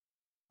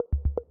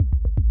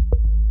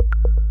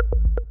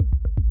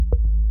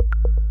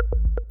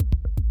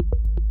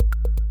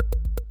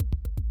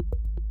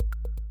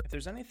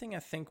there's anything I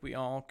think we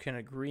all can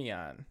agree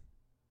on,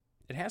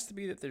 it has to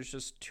be that there's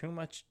just too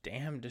much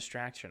damn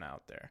distraction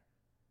out there.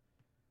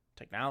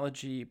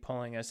 Technology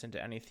pulling us into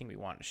anything we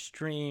want to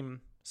stream,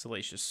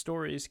 salacious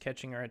stories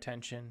catching our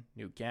attention,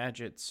 new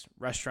gadgets,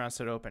 restaurants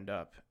that opened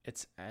up.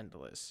 It's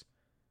endless.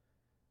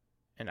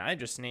 And I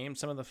just named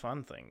some of the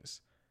fun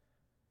things.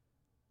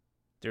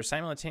 There's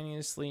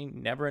simultaneously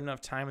never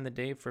enough time in the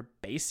day for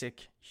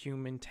basic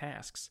human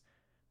tasks.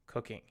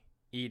 Cooking,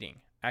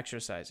 eating,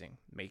 exercising,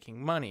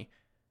 making money.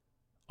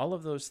 All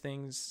of those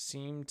things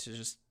seem to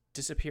just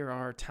disappear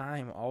our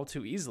time all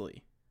too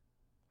easily.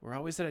 We're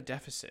always at a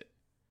deficit.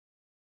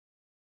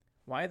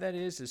 Why that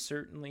is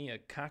certainly a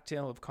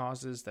cocktail of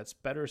causes that's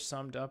better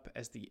summed up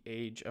as the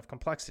age of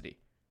complexity,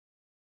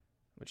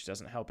 which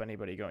doesn't help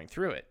anybody going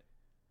through it.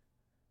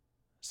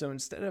 So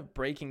instead of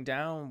breaking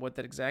down what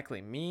that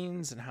exactly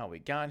means and how we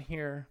got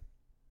here,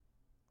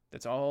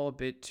 that's all a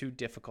bit too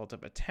difficult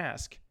of a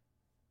task.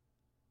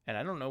 And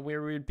I don't know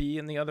where we'd be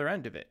in the other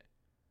end of it.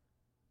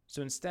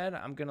 So instead,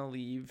 I'm going to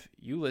leave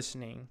you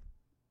listening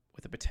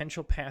with a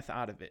potential path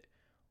out of it,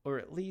 or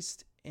at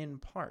least in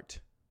part.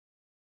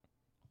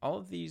 All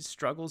of these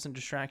struggles and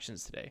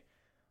distractions today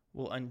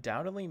will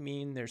undoubtedly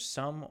mean there's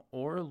some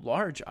or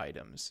large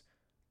items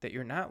that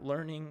you're not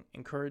learning,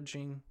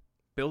 encouraging,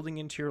 building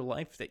into your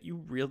life that you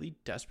really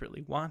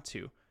desperately want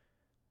to.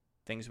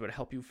 Things that would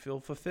help you feel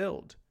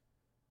fulfilled.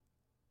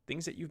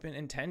 Things that you've been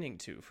intending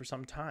to for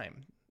some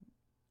time.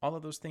 All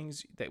of those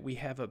things that we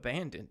have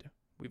abandoned.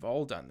 We've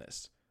all done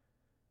this.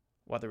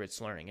 Whether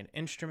it's learning an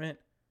instrument,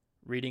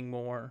 reading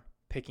more,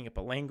 picking up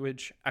a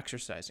language,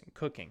 exercising,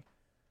 cooking.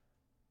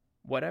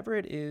 Whatever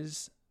it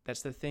is,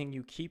 that's the thing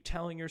you keep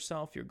telling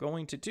yourself you're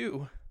going to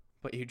do,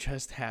 but you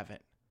just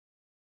haven't.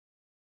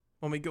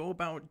 When we go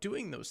about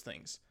doing those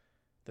things,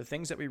 the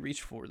things that we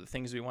reach for, the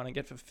things we want to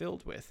get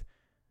fulfilled with,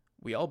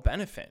 we all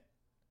benefit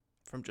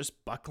from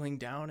just buckling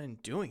down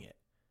and doing it.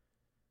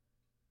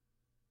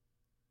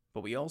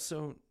 But we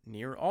also,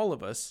 near all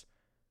of us,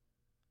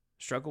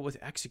 struggle with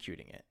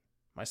executing it,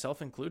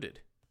 myself included.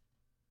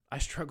 I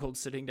struggled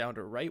sitting down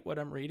to write what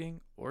I'm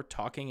reading or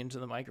talking into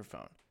the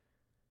microphone.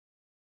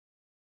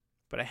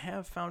 But I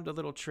have found a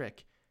little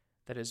trick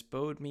that has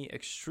bode me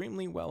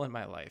extremely well in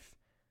my life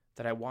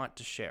that I want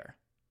to share.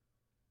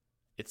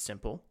 It's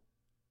simple,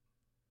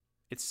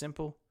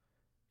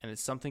 and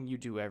it's something you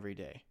do every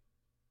day.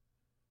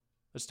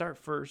 Let's start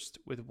first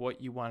with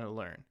what you want to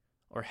learn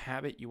or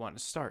habit you want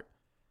to start.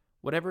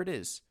 Whatever it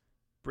is,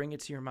 bring it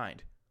to your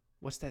mind.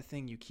 What's that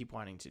thing you keep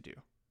wanting to do?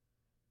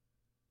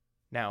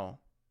 Now,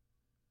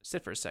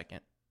 sit for a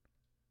second.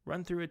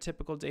 Run through a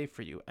typical day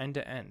for you, end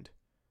to end.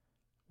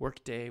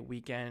 Work day,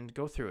 weekend,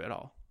 go through it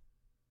all.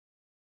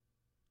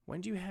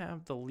 When do you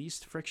have the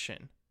least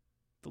friction,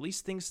 the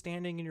least things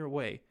standing in your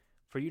way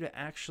for you to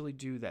actually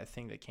do that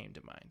thing that came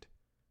to mind?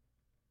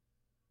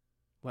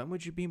 When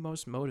would you be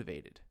most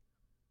motivated?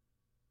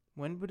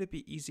 When would it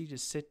be easy to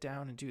sit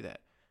down and do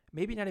that?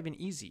 Maybe not even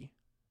easy.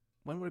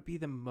 When would it be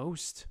the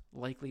most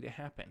likely to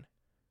happen?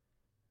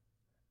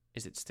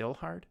 Is it still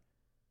hard?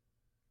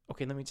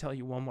 Okay, let me tell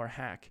you one more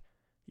hack.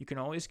 You can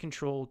always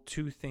control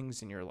two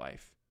things in your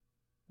life.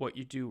 What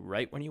you do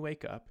right when you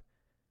wake up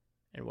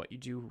and what you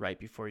do right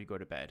before you go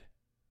to bed.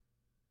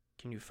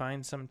 Can you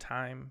find some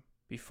time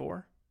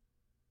before?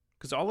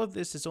 Because all of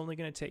this is only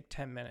going to take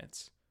 10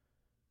 minutes.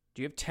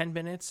 Do you have 10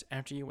 minutes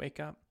after you wake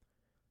up?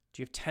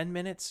 Do you have 10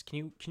 minutes?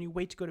 Can you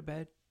wait to go to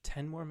bed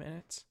 10 more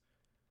minutes?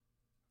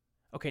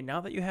 Okay,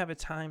 now that you have a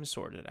time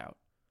sorted out,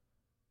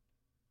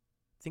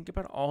 think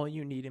about all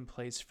you need in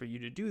place for you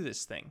to do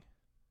this thing.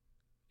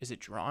 Is it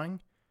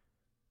drawing?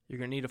 You're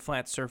going to need a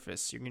flat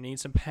surface. You're going to need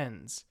some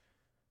pens.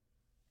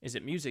 Is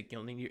it music?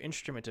 You'll need your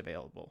instrument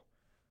available.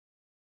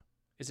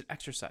 Is it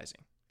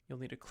exercising? You'll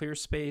need a clear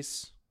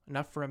space,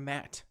 enough for a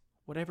mat,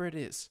 whatever it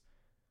is.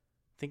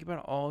 Think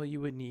about all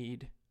you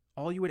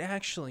would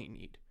actually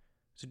need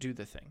to do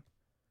the thing.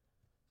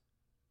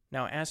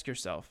 Now ask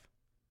yourself,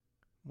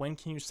 when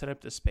can you set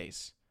up the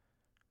space?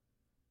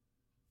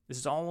 This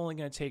is all only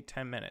going to take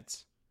 10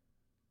 minutes.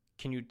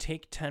 Can you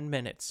take 10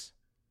 minutes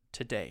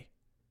today,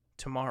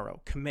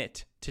 tomorrow?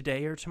 Commit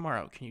today or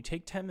tomorrow. Can you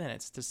take 10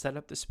 minutes to set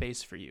up the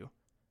space for you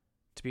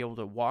to be able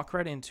to walk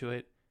right into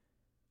it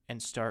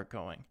and start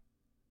going?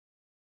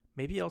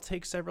 Maybe it'll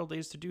take several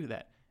days to do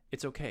that.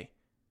 It's okay.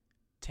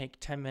 Take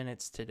 10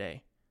 minutes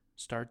today.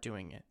 Start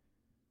doing it.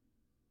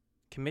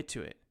 Commit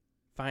to it.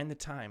 Find the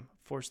time.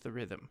 Force the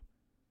rhythm.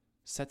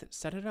 Set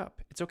it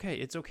up. It's okay.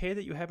 It's okay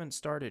that you haven't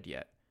started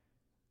yet.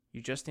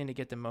 You just need to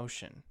get the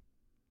motion.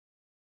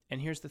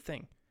 And here's the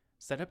thing.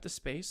 Set up the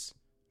space.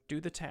 Do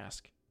the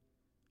task.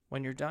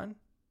 When you're done,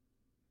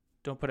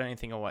 don't put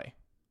anything away.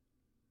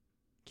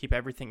 Keep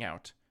everything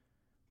out.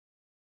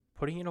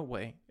 Putting it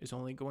away is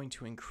only going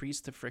to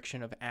increase the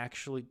friction of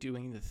actually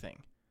doing the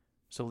thing.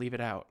 So leave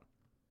it out.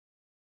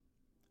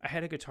 I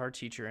had a guitar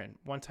teacher, and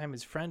one time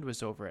his friend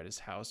was over at his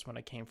house when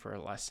I came for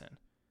a lesson.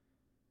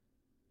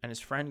 And his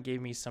friend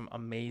gave me some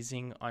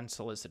amazing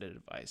unsolicited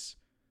advice.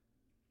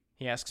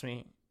 He asks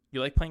me,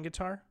 "You like playing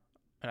guitar?"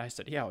 And I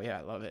said, yeah,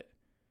 I love it.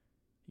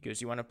 He goes,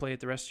 you want to play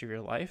it the rest of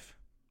your life?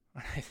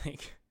 And I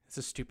think, it's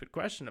a stupid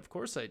question. Of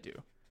course I do.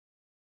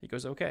 He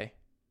goes, okay.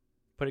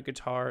 Put a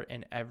guitar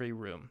in every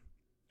room.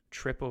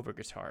 Trip over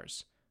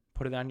guitars.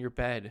 Put it on your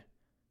bed.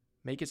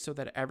 Make it so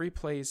that every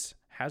place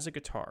has a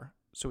guitar,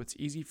 so it's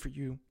easy for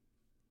you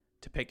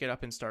to pick it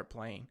up and start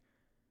playing.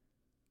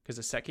 Because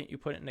the second you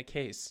put it in a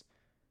case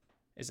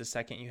is the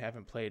second you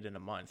haven't played in a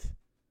month.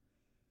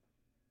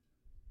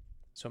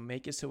 So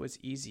make it so it's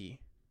easy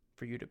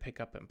for you to pick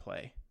up and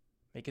play.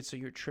 Make it so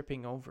you're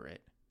tripping over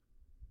it.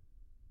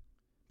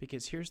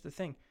 Because here's the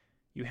thing,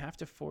 you have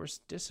to force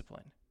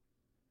discipline.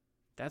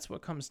 That's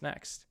what comes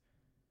next.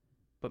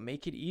 But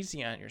make it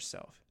easy on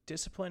yourself.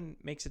 Discipline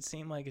makes it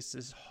seem like it's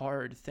this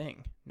hard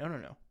thing.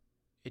 No.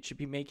 It should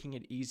be making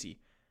it easy.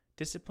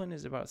 Discipline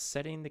is about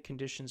setting the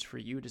conditions for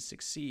you to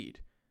succeed,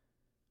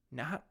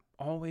 not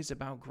always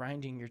about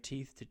grinding your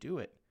teeth to do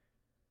it.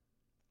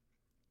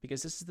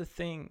 Because this is the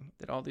thing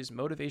that all these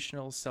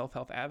motivational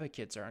self-help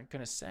advocates aren't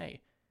going to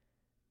say,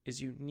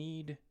 is you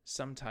need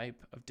some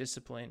type of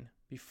discipline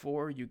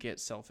before you get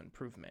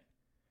self-improvement.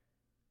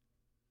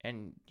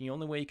 And the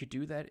only way you could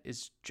do that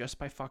is just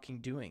by fucking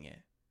doing it.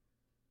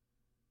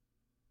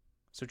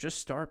 So just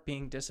start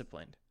being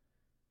disciplined.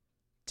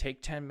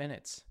 Take 10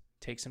 minutes,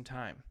 take some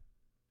time,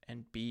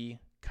 and be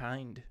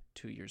kind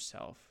to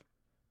yourself.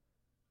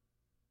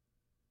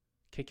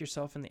 Kick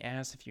yourself in the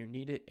ass if you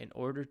need it in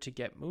order to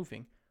get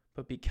moving,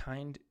 but be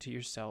kind to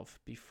yourself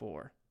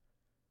before.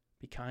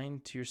 Be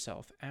kind to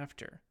yourself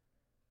after.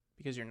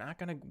 Because you're not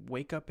going to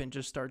wake up and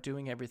just start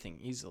doing everything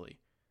easily.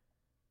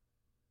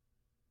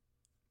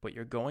 But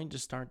you're going to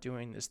start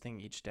doing this thing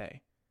each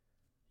day.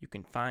 You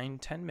can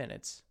find 10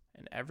 minutes,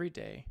 and every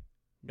day,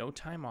 no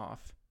time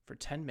off, for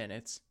 10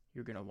 minutes,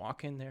 you're going to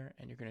walk in there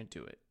and you're going to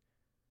do it.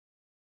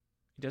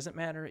 It doesn't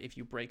matter if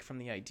you break from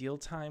the ideal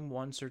time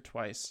once or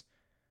twice,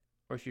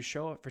 or if you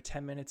show up for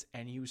 10 minutes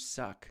and you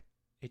suck.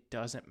 It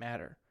doesn't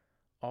matter.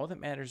 All that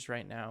matters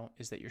right now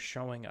is that you're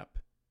showing up.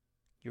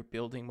 You're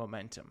building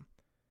momentum.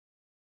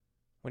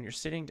 When you're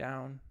sitting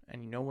down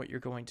and you know what you're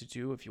going to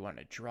do, if you want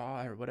to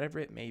draw or whatever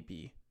it may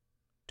be,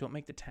 don't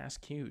make the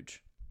task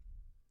huge.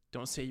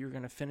 Don't say you're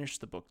going to finish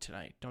the book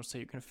tonight. Don't say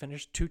you're going to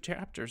finish 2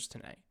 chapters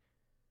tonight.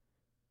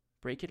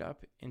 Break it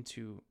up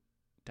into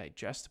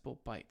digestible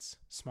bites,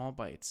 small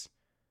bites,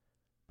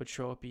 but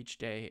show up each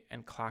day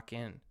and clock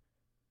in.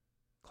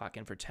 Clock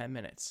in for 10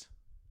 minutes.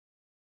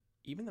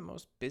 Even the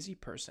most busy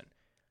person,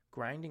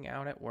 grinding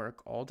out at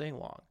work all day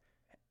long,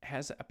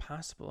 has a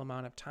possible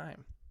amount of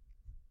time.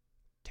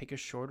 Take a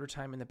shorter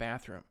time in the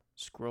bathroom.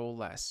 Scroll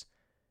less.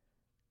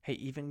 Hey,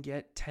 even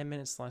get 10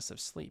 minutes less of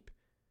sleep.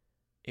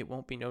 It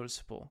won't be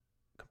noticeable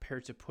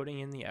compared to putting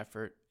in the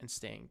effort and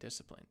staying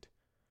disciplined.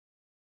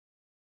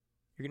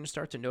 You're going to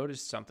start to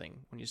notice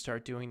something when you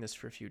start doing this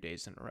for a few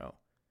days in a row,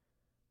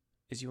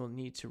 is you will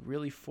need to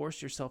really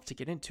force yourself to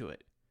get into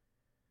it.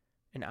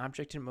 An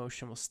object in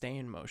motion will stay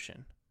in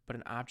motion, but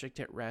an object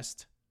at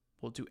rest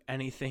will do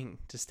anything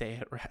to stay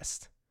at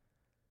rest.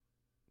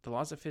 The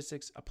laws of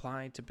physics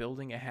apply to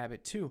building a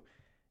habit too.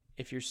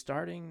 If you're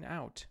starting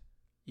out,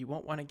 you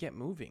won't want to get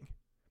moving.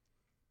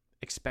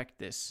 Expect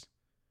this.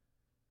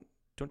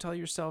 Don't tell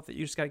yourself that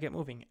you just got to get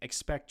moving.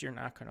 Expect you're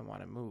not going to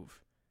want to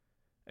move.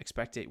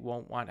 Expect it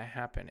won't want to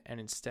happen, and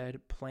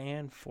instead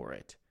plan for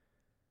it.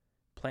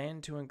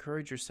 Plan to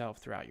encourage yourself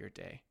throughout your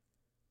day.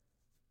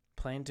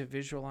 Plan to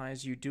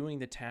visualize you doing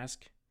the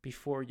task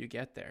before you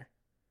get there.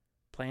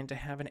 Plan to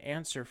have an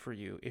answer for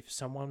you if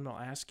someone will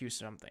ask you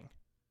something.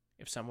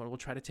 If someone will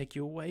try to take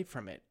you away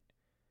from it.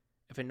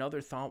 If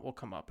another thought will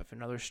come up, if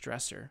another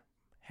stressor,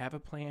 have a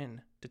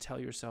plan to tell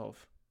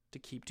yourself to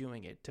keep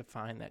doing it, to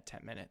find that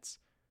 10 minutes.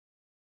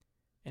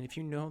 And if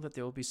you know that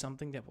there will be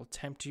something that will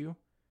tempt you,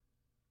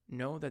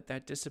 know that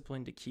that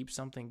discipline to keep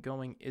something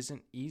going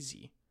isn't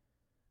easy.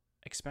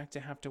 Expect to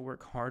have to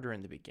work harder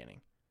in the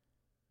beginning.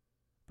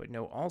 But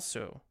know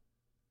also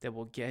that it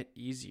will get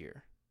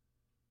easier.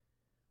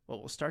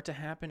 What will start to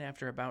happen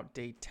after about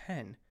day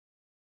 10,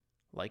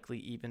 likely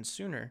even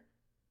sooner,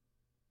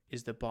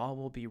 is the ball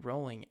will be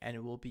rolling and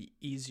it will be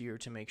easier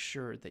to make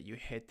sure that you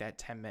hit that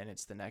 10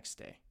 minutes the next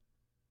day.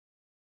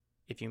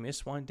 If you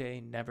miss one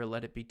day, never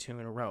let it be 2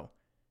 in a row.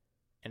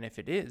 And if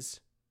it is,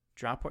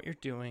 drop what you're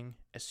doing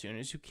as soon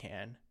as you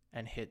can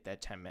and hit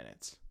that 10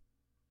 minutes.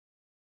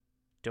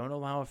 Don't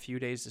allow a few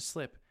days to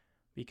slip,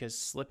 because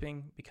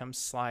slipping becomes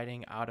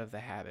sliding out of the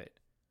habit.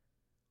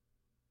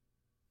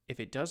 If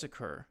it does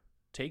occur,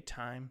 take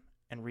time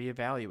and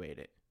reevaluate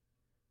it.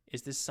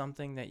 Is this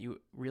something that you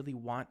really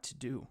want to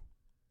do?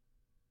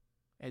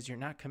 As you're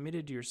not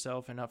committed to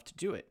yourself enough to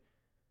do it.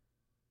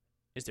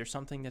 Is there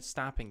something that's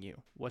stopping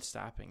you? What's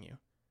stopping you?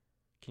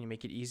 Can you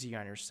make it easy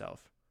on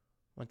yourself?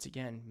 Once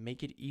again,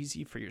 make it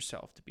easy for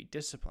yourself to be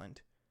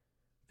disciplined.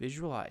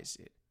 Visualize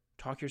it.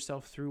 Talk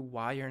yourself through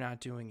why you're not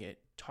doing it.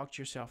 Talk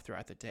to yourself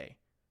throughout the day.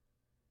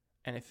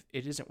 And if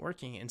it isn't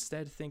working,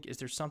 instead think, is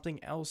there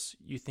something else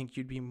you think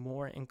you'd be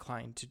more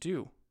inclined to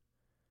do?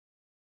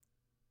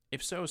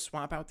 If so,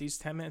 swap out these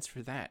 10 minutes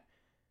for that.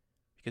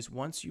 Because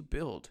once you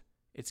build,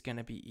 it's going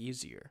to be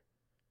easier.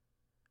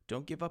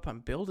 Don't give up on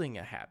building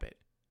a habit.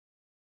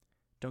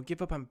 Don't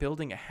give up on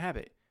building a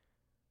habit.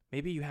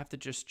 Maybe you have to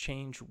just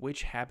change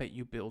which habit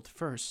you build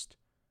first.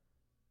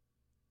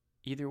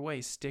 Either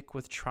way, stick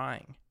with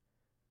trying.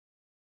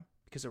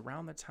 Because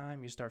around the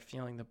time you start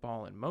feeling the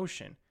ball in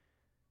motion,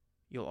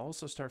 you'll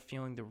also start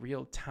feeling the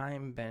real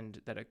time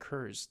bend that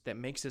occurs that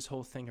makes this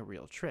whole thing a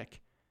real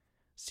trick.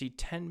 See,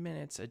 10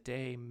 minutes a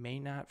day may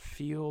not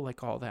feel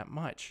like all that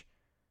much.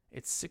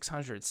 It's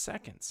 600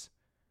 seconds.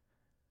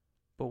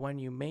 But when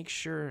you make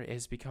sure it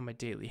has become a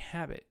daily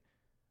habit,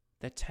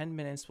 that 10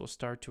 minutes will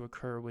start to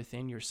occur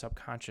within your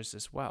subconscious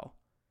as well.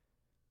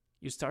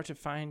 You start to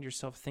find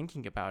yourself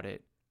thinking about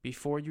it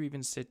before you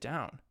even sit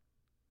down.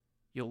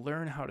 You'll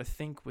learn how to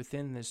think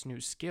within this new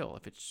skill,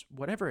 if it's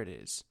whatever it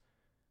is,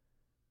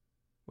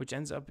 which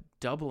ends up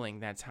doubling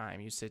that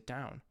time you sit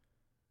down.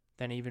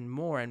 Then even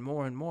more and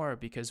more and more,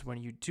 because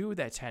when you do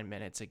that 10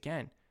 minutes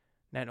again,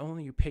 not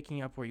only are you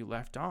picking up where you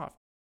left off,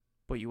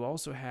 but you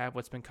also have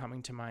what's been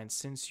coming to mind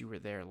since you were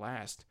there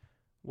last,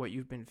 what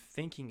you've been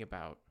thinking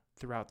about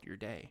throughout your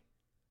day.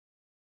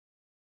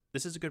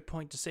 This is a good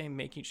point to say,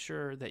 making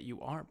sure that you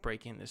aren't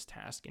breaking this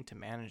task into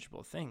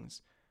manageable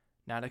things,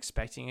 not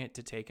expecting it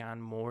to take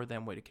on more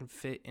than what it can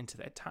fit into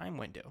that time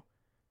window.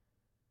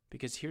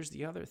 Because here's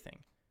the other thing.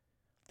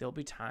 There'll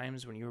be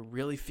times when you're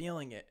really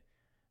feeling it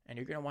and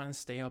you're going to want to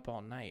stay up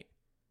all night.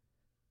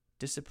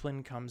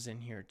 Discipline comes in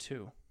here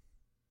too.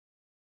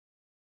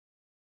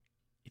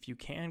 If you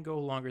can go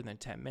longer than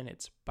 10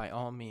 minutes, by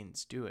all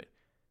means do it.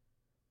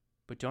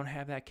 But don't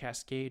have that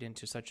cascade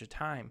into such a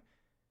time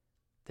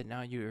that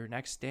now your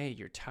next day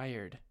you're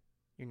tired,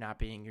 you're not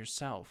being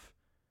yourself.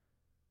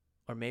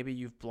 Or maybe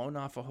you've blown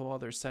off a whole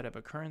other set of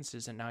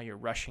occurrences and now you're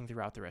rushing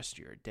throughout the rest of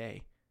your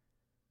day.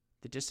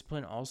 The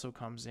discipline also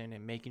comes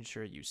in making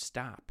sure you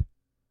stop,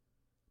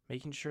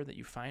 making sure that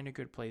you find a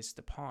good place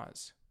to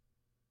pause.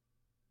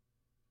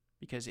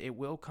 Because it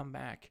will come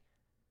back.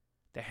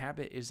 The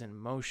habit is in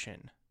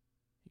motion.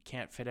 You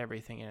can't fit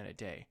everything in a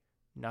day.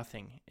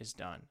 Nothing is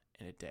done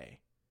in a day.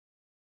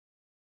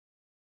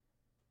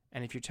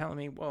 And if you're telling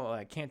me, well,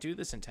 I can't do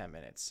this in 10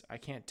 minutes. I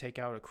can't take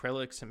out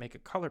acrylics and make a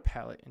color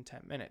palette in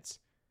 10 minutes.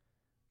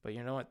 But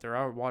you know what? There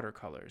are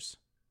watercolors.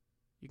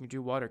 You can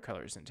do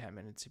watercolors in 10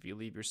 minutes if you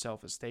leave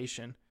yourself a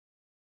station.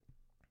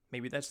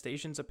 Maybe that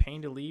station's a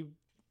pain to leave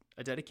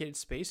a dedicated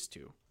space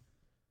to.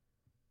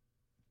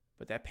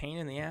 But that pain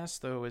in the ass,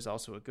 though, is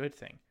also a good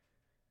thing.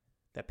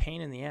 That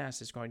pain in the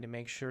ass is going to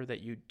make sure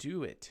that you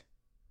do it.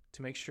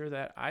 To make sure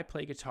that I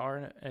play guitar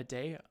in a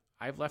day,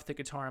 I've left the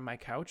guitar on my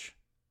couch.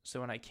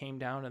 So when I came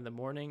down in the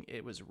morning,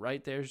 it was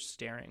right there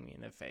staring me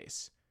in the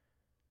face.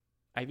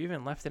 I've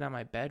even left it on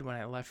my bed when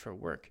I left for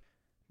work,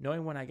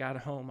 knowing when I got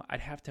home,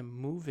 I'd have to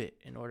move it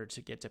in order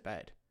to get to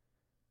bed.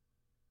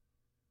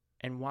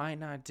 And why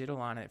not diddle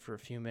on it for a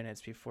few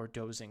minutes before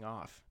dozing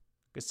off?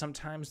 Because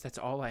sometimes that's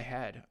all I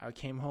had. I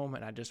came home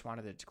and I just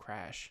wanted it to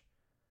crash.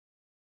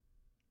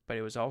 But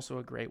it was also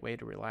a great way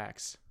to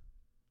relax.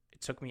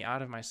 It took me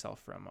out of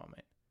myself for a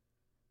moment.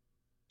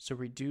 So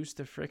reduce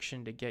the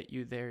friction to get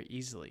you there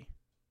easily.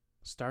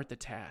 Start the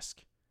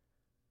task.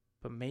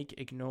 But make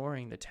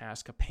ignoring the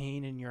task a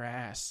pain in your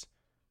ass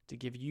to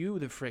give you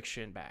the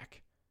friction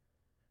back.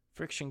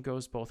 Friction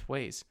goes both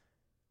ways.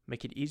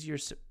 Make it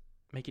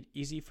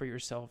easy for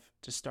yourself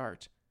to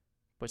start,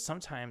 but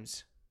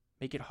sometimes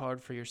make it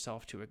hard for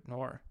yourself to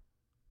ignore.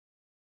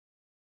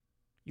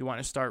 You want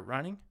to start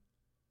running?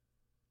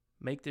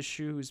 Make the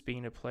shoes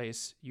being a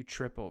place you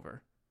trip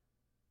over.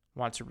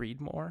 Want to read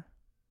more?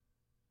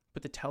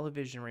 Put the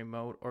television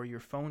remote or your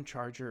phone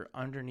charger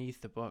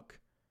underneath the book.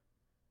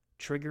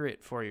 Trigger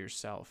it for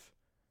yourself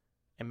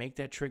and make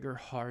that trigger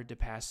hard to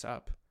pass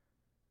up.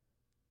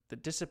 The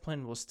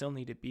discipline will still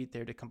need to be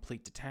there to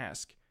complete the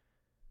task,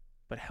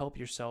 but help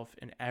yourself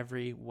in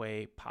every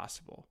way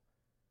possible.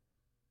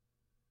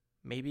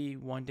 Maybe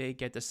one day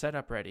get the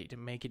setup ready to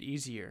make it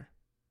easier.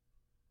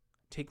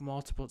 Take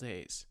multiple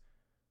days.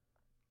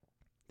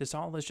 This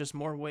all is just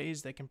more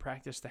ways that can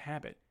practice the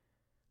habit.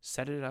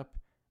 Set it up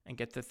and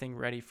get the thing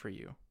ready for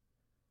you.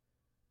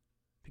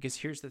 Because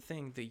here's the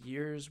thing, the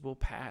years will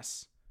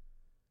pass.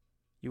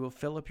 You will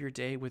fill up your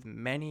day with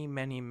many,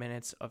 many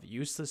minutes of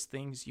useless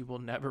things you will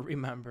never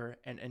remember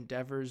and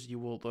endeavors you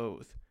will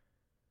loathe.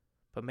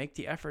 But make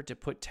the effort to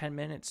put 10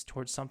 minutes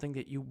towards something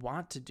that you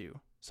want to do,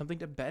 something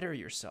to better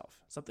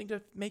yourself, something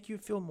to make you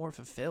feel more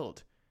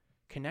fulfilled.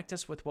 Connect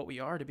us with what we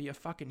are to be a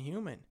fucking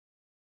human.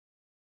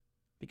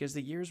 Because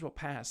the years will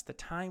pass, the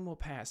time will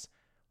pass.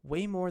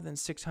 Way more than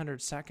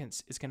 600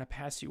 seconds is going to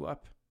pass you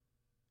up.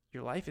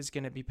 Your life is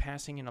going to be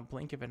passing in a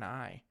blink of an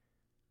eye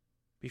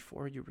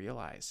before you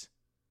realize.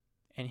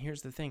 And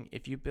here's the thing,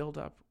 if you build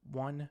up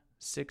one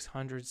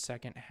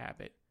 600-second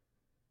habit,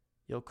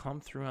 you'll come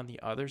through on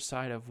the other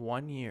side of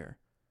 1 year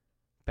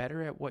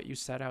better at what you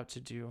set out to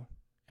do.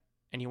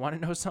 And you want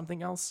to know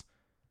something else?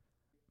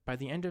 By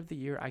the end of the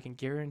year, I can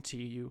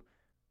guarantee you,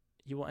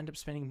 you will end up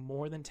spending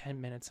more than 10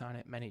 minutes on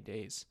it many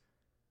days.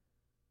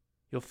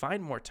 You'll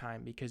find more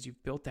time because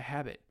you've built the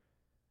habit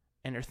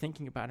and are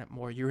thinking about it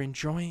more. You're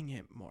enjoying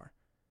it more.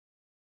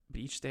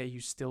 But each day, you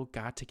still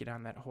got to get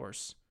on that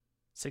horse.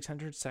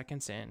 600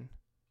 seconds in,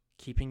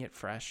 keeping it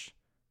fresh,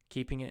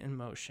 keeping it in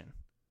motion.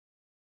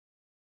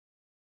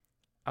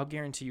 I'll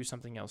guarantee you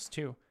something else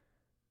too.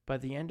 By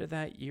the end of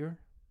that year,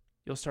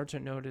 you'll start to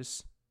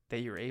notice that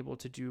you're able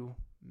to do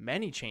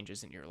many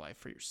changes in your life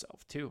for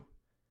yourself too.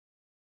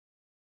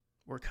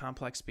 We're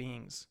complex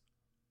beings.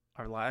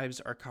 Our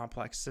lives are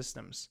complex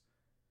systems.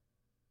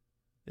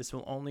 This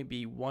will only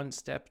be one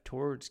step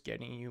towards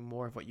getting you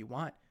more of what you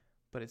want,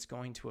 but it's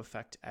going to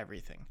affect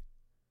everything.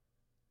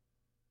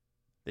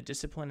 The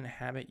discipline and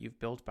habit you've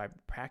built by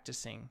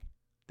practicing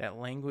that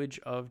language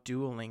of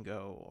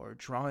Duolingo or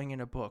drawing in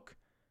a book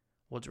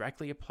will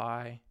directly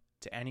apply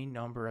to any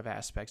number of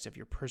aspects of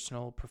your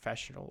personal,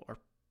 professional,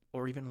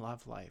 or even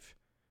love life.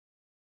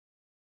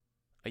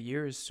 A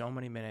year is so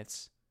many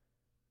minutes,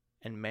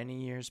 and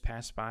many years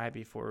pass by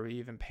before we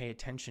even pay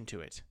attention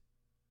to it.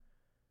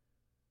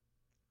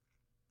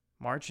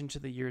 March into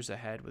the years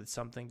ahead with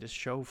something to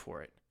show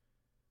for it,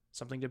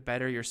 something to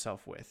better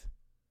yourself with.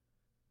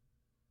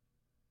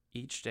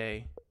 Each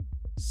day,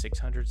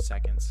 600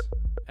 seconds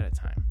at a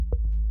time.